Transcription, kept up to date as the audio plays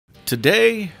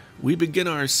Today, we begin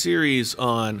our series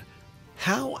on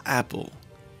how Apple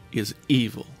is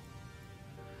evil.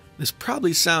 This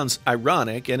probably sounds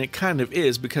ironic, and it kind of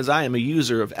is because I am a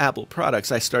user of Apple products.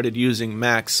 I started using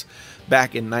Macs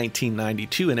back in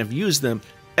 1992 and have used them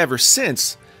ever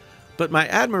since. But my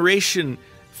admiration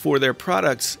for their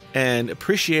products and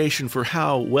appreciation for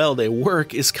how well they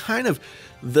work is kind of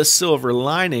the silver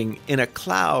lining in a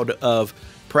cloud of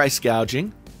price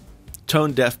gouging,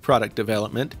 tone-deaf product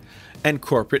development, and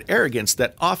corporate arrogance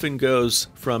that often goes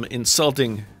from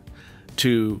insulting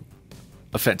to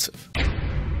offensive.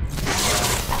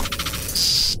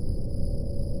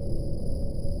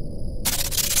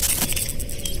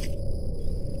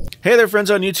 Hey there,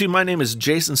 friends on YouTube. My name is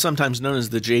Jason, sometimes known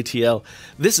as the JTL.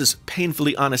 This is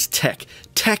Painfully Honest Tech.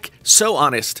 Tech so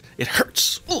honest, it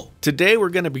hurts. Ooh. Today we're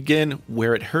going to begin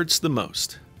where it hurts the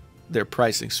most. Their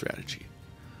pricing strategy,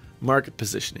 market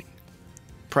positioning,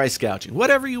 price gouging,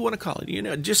 whatever you want to call it. You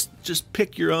know, just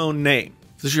pick your own name.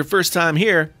 If this is your first time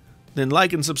here, then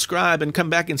like and subscribe and come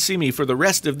back and see me for the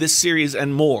rest of this series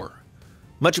and more.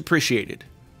 Much appreciated.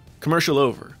 Commercial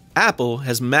over. Apple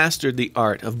has mastered the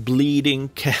art of bleeding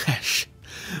cash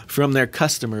from their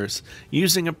customers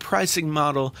using a pricing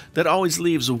model that always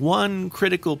leaves one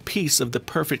critical piece of the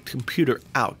perfect computer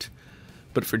out.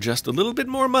 But for just a little bit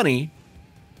more money,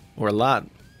 or a lot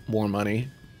more money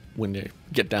when you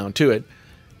get down to it,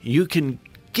 you can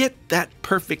get that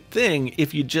perfect thing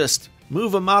if you just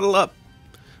move a model up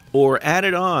or add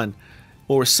it on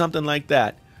or something like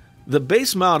that. The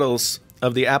base models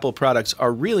of the Apple products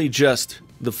are really just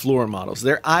the floor models.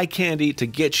 They're eye candy to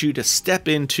get you to step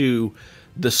into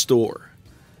the store.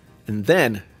 And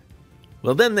then,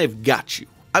 well, then they've got you.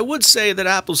 I would say that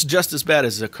Apple's just as bad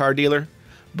as a car dealer,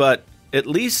 but at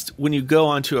least when you go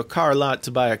onto a car lot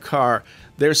to buy a car,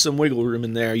 there's some wiggle room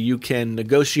in there. You can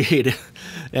negotiate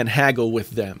and haggle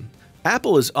with them.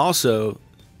 Apple is also,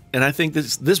 and I think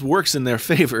this works in their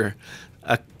favor,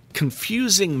 a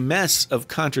confusing mess of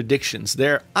contradictions.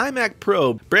 Their iMac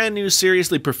Pro, brand new,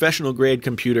 seriously professional grade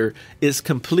computer, is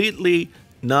completely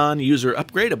non-user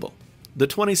upgradable. The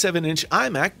 27-inch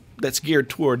iMac that's geared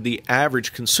toward the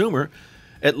average consumer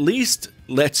at least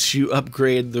lets you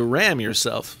upgrade the RAM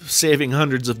yourself, saving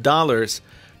hundreds of dollars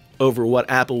over what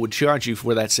Apple would charge you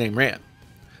for that same RAM.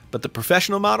 But the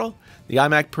professional model, the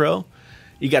iMac Pro,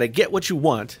 you got to get what you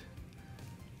want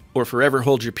or forever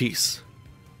hold your peace.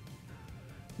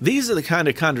 These are the kind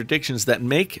of contradictions that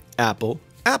make Apple,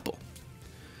 Apple.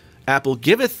 Apple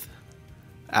giveth,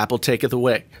 Apple taketh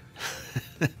away.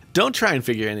 Don't try and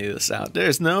figure any of this out.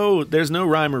 There's no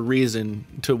rhyme or reason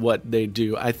to what they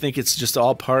do. I think it's just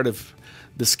all part of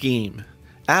the scheme.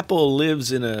 Apple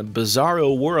lives in a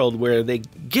bizarro world where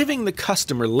giving the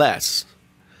customer less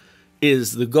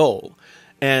is the goal,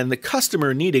 and the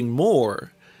customer needing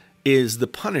more is the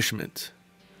punishment,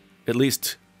 at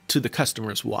least to the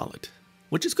customer's wallet,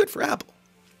 which is good for Apple.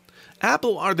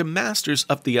 Apple are the masters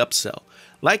of the upsell.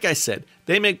 Like I said,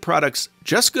 they make products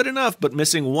just good enough, but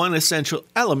missing one essential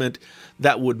element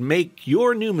that would make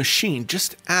your new machine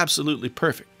just absolutely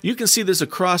perfect. You can see this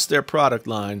across their product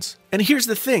lines. And here's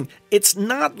the thing, it's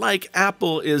not like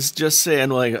Apple is just saying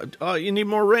like, oh, you need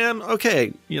more RAM?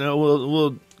 Okay, you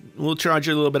know, we'll charge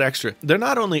you a little bit extra. They're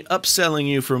not only upselling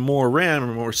you for more RAM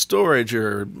or more storage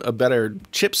or a better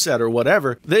chipset or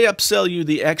whatever, they upsell you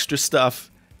the extra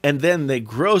stuff and then they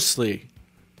grossly,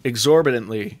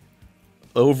 exorbitantly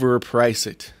overprice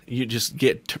it. You just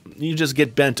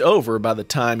get bent over by the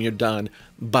time you're done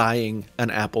buying an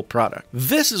Apple product.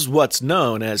 This is what's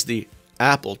known as the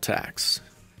Apple tax.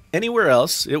 Anywhere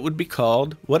else, it would be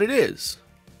called what it is.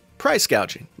 Price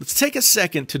gouging. Let's take a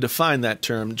second to define that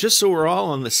term, just so we're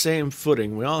all on the same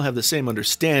footing. We all have the same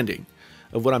understanding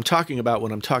of what I'm talking about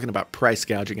when I'm talking about price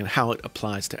gouging and how it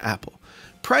applies to Apple.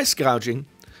 Price gouging,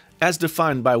 as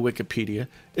defined by Wikipedia,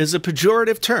 is a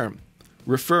pejorative term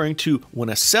referring to when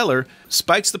a seller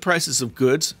spikes the prices of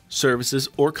goods, services,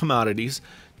 or commodities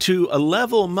to a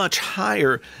level much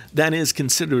higher than is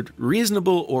considered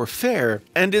reasonable or fair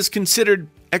and is considered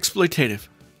exploitative,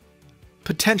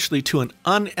 potentially to an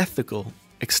unethical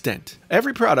extent.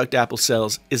 Every product Apple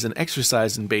sells is an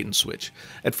exercise in bait and switch.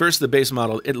 At first, the base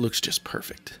model, it looks just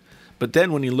perfect. But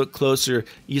then when you look closer,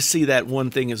 you see that one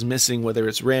thing is missing, whether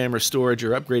it's RAM or storage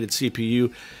or upgraded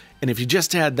CPU. And if you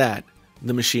just had that,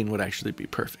 the machine would actually be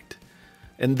perfect.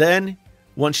 And then,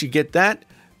 once you get that,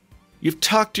 you've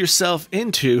talked yourself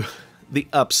into the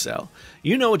upsell.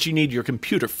 You know what you need your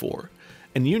computer for,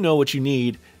 and you know what you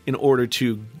need in order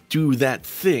to do that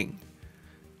thing.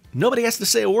 Nobody has to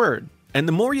say a word. And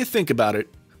the more you think about it,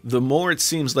 the more it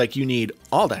seems like you need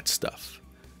all that stuff.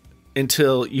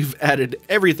 until you've added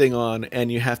everything on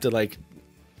and you have to like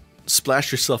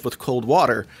splash yourself with cold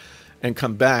water and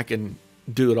come back and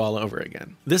do it all over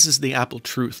again. This is the Apple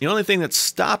truth. The only thing that's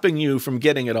stopping you from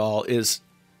getting it all is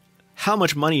how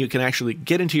much money you can actually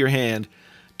get into your hand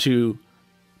to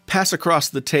pass across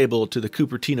the table to the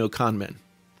Cupertino conmen.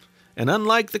 And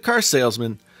unlike the car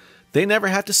salesman, they never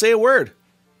have to say a word.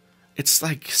 It's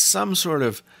like some sort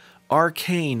of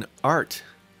arcane art.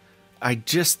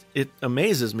 It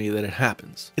amazes me that it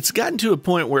happens. It's gotten to a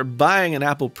point where buying an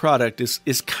Apple product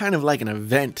is kind of like an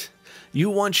event. You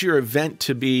want your event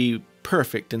to be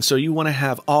perfect, and so you want to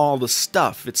have all the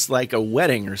stuff. It's like a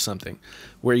wedding or something,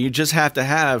 where you just have to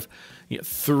have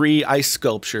 3 ice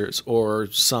sculptures or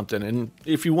something, and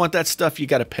if you want that stuff, you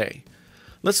got to pay.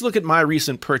 Let's look at my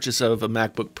recent purchase of a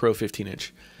MacBook Pro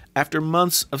 15-inch. After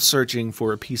months of searching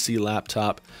for a PC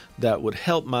laptop that would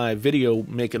help my video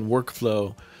making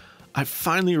workflow, I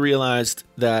finally realized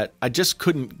that I just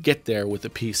couldn't get there with a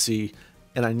PC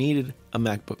and I needed a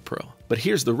MacBook Pro. But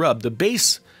here's the rub. The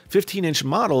base 15-inch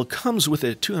model comes with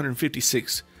a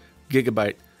 256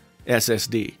 gigabyte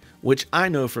SSD, which I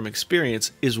know from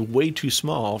experience is way too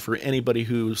small for anybody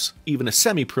who's even a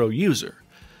semi-pro user.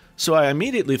 So I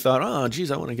immediately thought, oh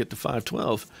geez, I want to get to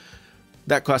 512.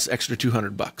 That costs extra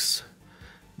 $200.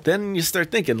 Then you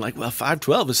start thinking like, well,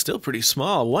 512 is still pretty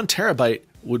small. 1 terabyte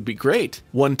would be great.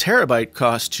 1 terabyte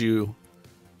costs you,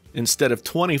 instead of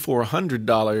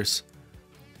 $2,400,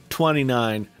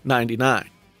 $29.99.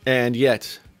 And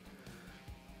yet,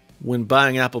 when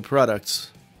buying Apple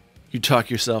products, you talk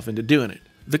yourself into doing it.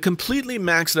 The completely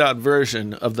maxed out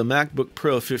version of the MacBook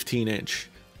Pro 15-inch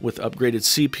with upgraded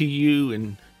CPU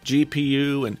and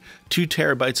GPU and 2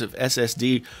 terabytes of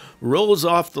SSD rolls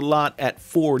off the lot at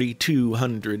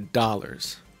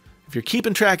 $4,200. If you're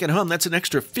keeping track at home, that's an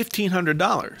extra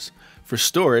 $1,500 for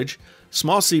storage,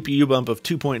 small CPU bump of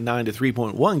 2.9 to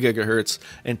 3.1 gigahertz,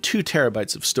 and 2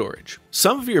 terabytes of storage.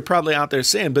 Some of you are probably out there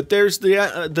saying, but there's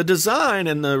the design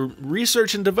and the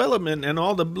research and development and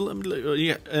all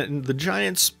the and the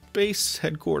giant space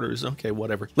headquarters. Okay,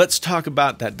 whatever. Let's talk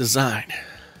about that design.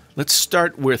 Let's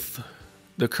start with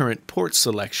the current port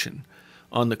selection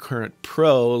on the current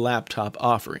Pro laptop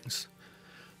offerings.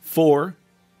 4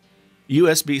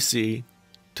 USB-C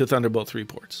to Thunderbolt 3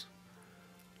 ports.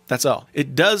 That's all.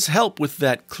 It does help with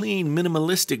that clean,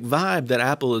 minimalistic vibe that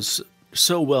Apple is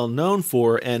so well known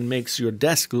for and makes your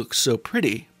desk look so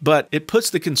pretty, but it puts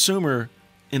the consumer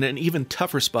in an even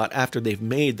tougher spot after they've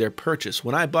made their purchase.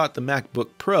 When I bought the MacBook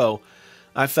Pro,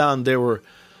 I found there were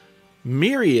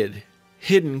myriad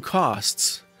hidden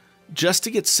costs just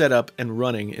to get set up and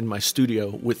running in my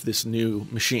studio with this new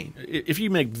machine. If you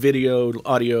make video,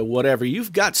 audio, whatever,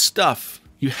 you've got stuff.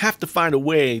 You have to find a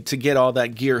way to get all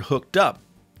that gear hooked up.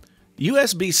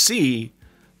 USB-C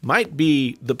might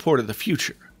be the port of the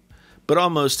future, but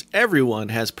almost everyone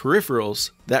has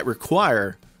peripherals that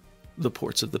require the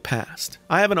ports of the past.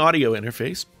 I have an audio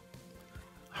interface,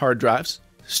 hard drives,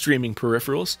 streaming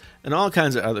peripherals, and all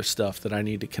kinds of other stuff that I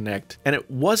need to connect. And it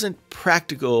wasn't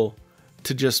practical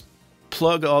to just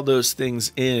plug all those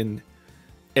things in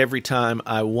every time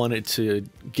I wanted to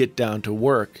get down to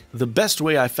work. The best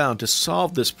way I found to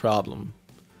solve this problem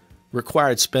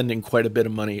required spending quite a bit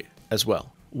of money as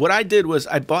well. What I did was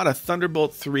I bought a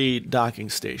Thunderbolt 3 docking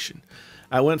station.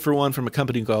 I went for one from a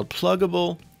company called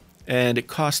Pluggable, and it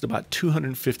cost about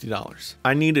 $250.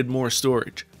 I needed more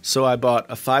storage, so I bought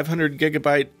a 500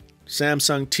 gigabyte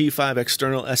Samsung T5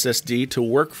 external SSD to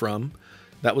work from.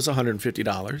 That was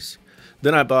 $150.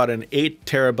 Then I bought an 8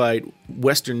 terabyte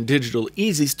Western Digital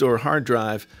Easy Store hard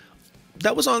drive.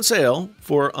 That was on sale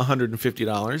for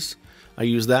 $150. I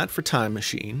used that for Time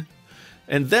Machine.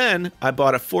 And then I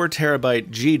bought a 4 terabyte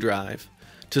G drive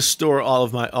to store all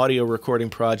of my audio recording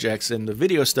projects, and the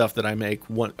video stuff that I make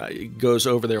goes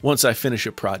over there once I finish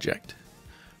a project.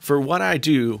 For what I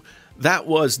do, that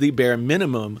was the bare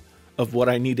minimum of what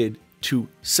I needed to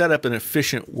set up an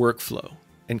efficient workflow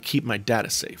and keep my data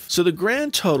safe. So the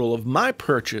grand total of my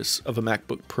purchase of a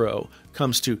MacBook Pro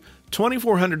comes to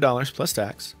 $2,400 plus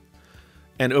tax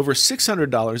and over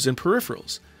 $600 in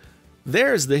peripherals.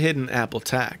 There's the hidden Apple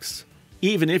tax.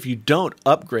 Even if you don't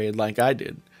upgrade like I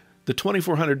did, the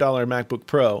 $2,400 MacBook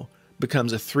Pro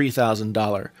becomes a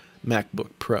 $3,000 MacBook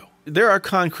Pro. There are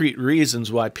concrete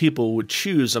reasons why people would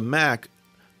choose a Mac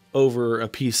over a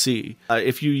PC.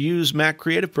 If you use Mac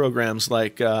creative programs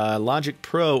like Logic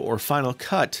Pro or Final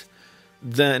Cut,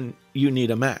 then you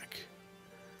need a Mac.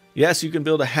 Yes, you can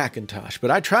build a Hackintosh, but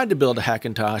I tried to build a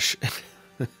Hackintosh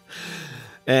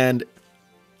and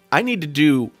I need to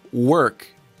do work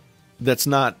that's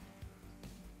not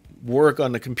work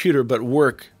on the computer, but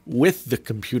work with the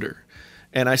computer.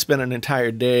 And I spent an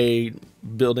entire day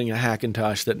building a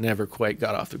Hackintosh that never quite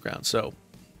got off the ground. So,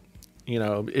 you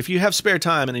know, if you have spare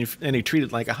time and you treat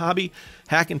it like a hobby,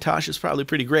 Hackintosh is probably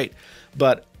pretty great.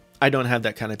 But I don't have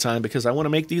that kind of time because I want to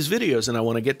make these videos and I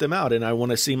want to get them out and I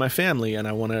want to see my family and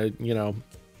I want to, you know,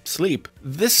 sleep.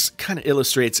 This kind of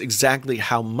illustrates exactly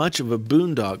how much of a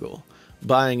boondoggle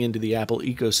buying into the Apple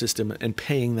ecosystem and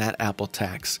paying that Apple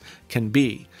tax can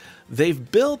be.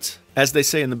 They've built, as they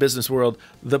say in the business world,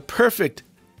 the perfect,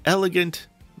 elegant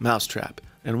mousetrap,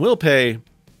 and we'll pay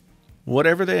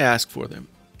whatever they ask for them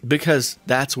because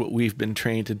that's what we've been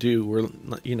trained to do. We're,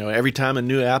 you know, every time a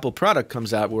new Apple product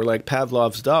comes out, we're like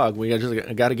Pavlov's dog. We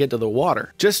just got to get to the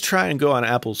water. Just try and go on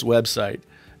Apple's website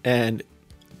and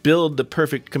build the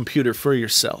perfect computer for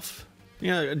yourself.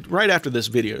 You know, right after this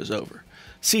video is over.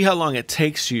 See how long it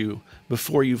takes you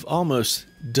before you've almost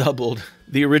doubled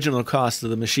the original cost of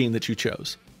the machine that you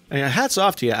chose. And hats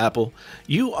off to you, Apple.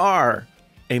 You are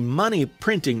a money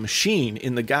printing machine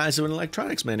in the guise of an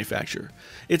electronics manufacturer.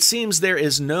 It seems there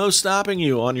is no stopping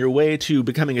you on your way to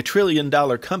becoming a $1 trillion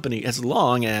company as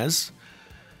long as,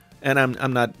 and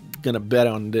I'm not going to bet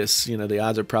on this, you know, the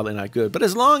odds are probably not good, but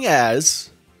as long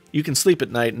as you can sleep at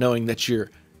night knowing that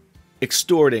you're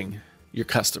extorting your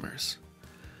customers.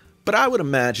 But I would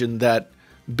imagine that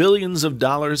billions of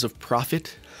dollars of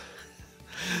profit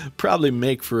probably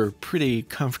make for pretty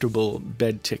comfortable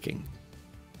bed ticking.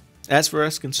 As for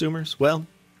us consumers, well,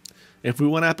 if we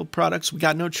want Apple products, we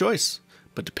got no choice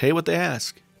but to pay what they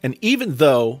ask. And even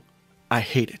though I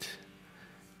hate it,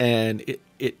 and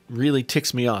it really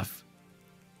ticks me off,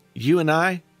 you and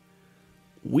I,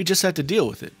 we just have to deal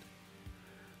with it.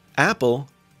 Apple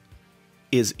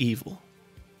is evil.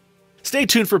 Stay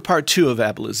tuned for part 2 of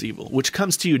Apple is Evil, which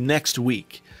comes to you next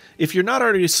week. If you're not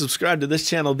already subscribed to this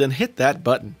channel, then hit that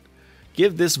button.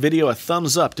 Give this video a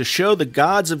thumbs up to show the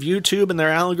gods of YouTube and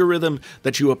their algorithm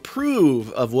that you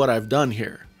approve of what I've done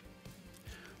here.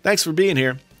 Thanks for being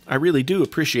here. I really do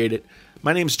appreciate it.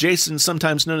 My name's Jason,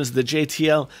 sometimes known as the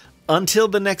JTL. Until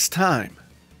the next time,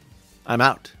 I'm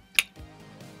out.